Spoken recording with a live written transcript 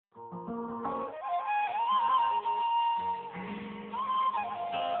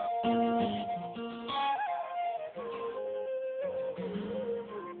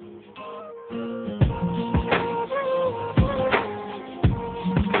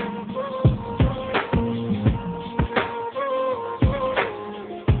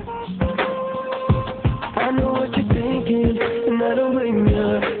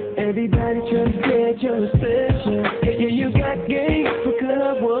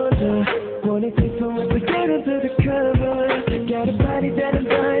older. Wanna take so much to get into the cover. Got a body that I'm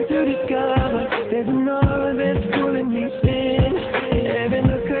dying to discover. There's an aura that's pulling me in. Every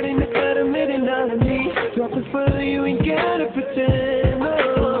look cutting the cammett and all of me. Drop it further, you ain't gotta pretend.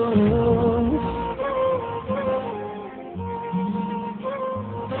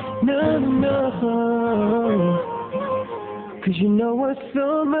 No, no. Cause you know what's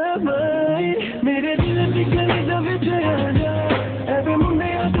on my mind. मेरे दिल की गली दबे जाना. Every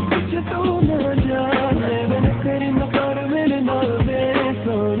Monday I just picture तू ना जा. Never नखरे न कर मेरे नाल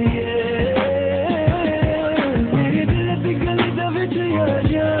बेसोनी मेरे दिल की गली दबे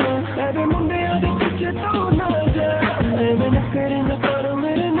जाना. Every Monday I just picture तू ना जा. Never नखरे न कर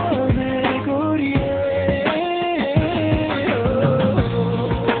मेरे नाल बेसोनी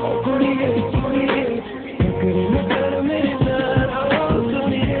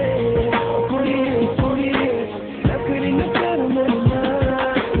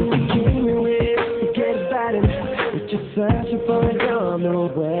searching for it on the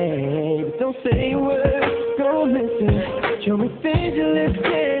way, but don't say a word, don't listen. Show me things your lips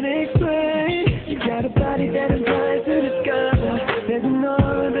can't explain. You got a body that I'm trying to discover. There's an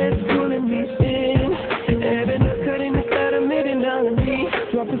aura that's pulling me in. Every nook cutting the cammett and all of me.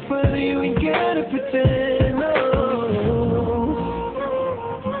 Drop it further, you ain't gotta pretend. No,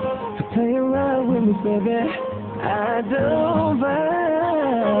 so play around with me, baby. I don't mind.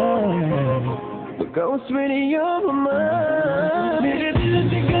 Go straight in your mind. मेरे दिल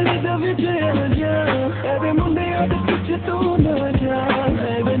की गली दबे जा. Every Monday I just picture तू ना जा.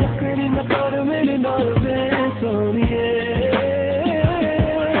 Every नखरे न कर मेरे नाल बेसोनी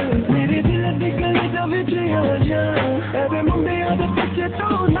मेरे दिल की गली दबे जा. Every Monday I just picture तू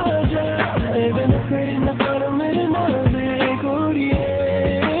ना जा. Every नखरे न कर मेरे नाल बेसोनी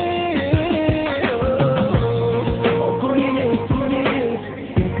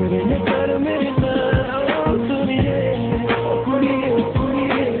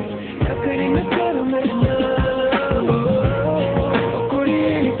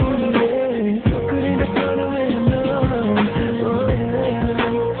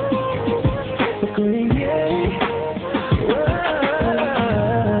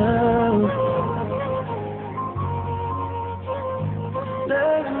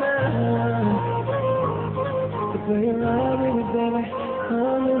Play around with me, baby.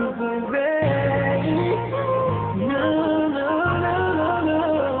 I'm in the baby.